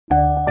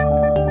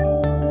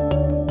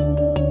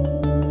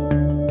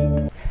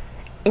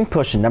Ink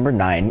Potion number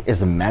 9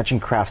 is Imagine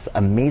Craft's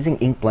amazing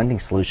ink blending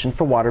solution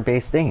for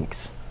water-based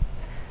inks.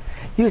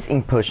 Use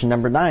Ink Potion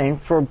number 9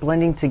 for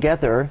blending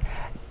together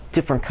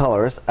different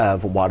colors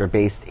of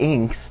water-based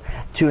inks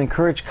to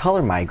encourage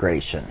color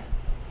migration.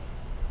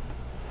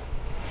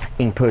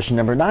 Ink Potion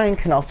number 9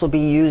 can also be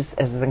used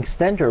as an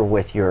extender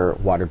with your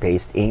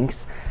water-based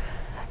inks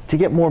to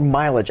get more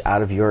mileage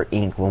out of your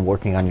ink when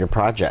working on your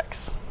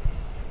projects.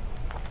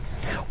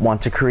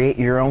 Want to create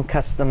your own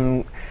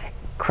custom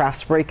craft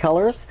spray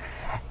colors?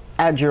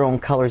 Add your own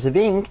colors of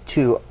ink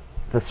to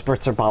the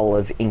spritzer bottle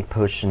of Ink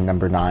Potion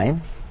number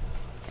 9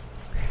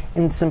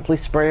 and simply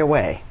spray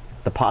away.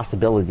 The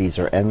possibilities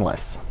are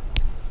endless.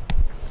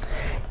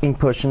 Ink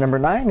Potion number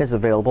 9 is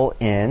available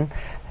in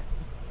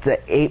the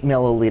 8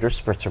 milliliter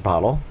spritzer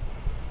bottle,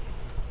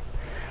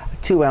 a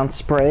 2-ounce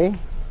spray,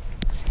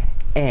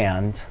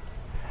 and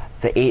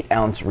the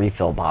 8-ounce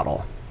refill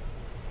bottle.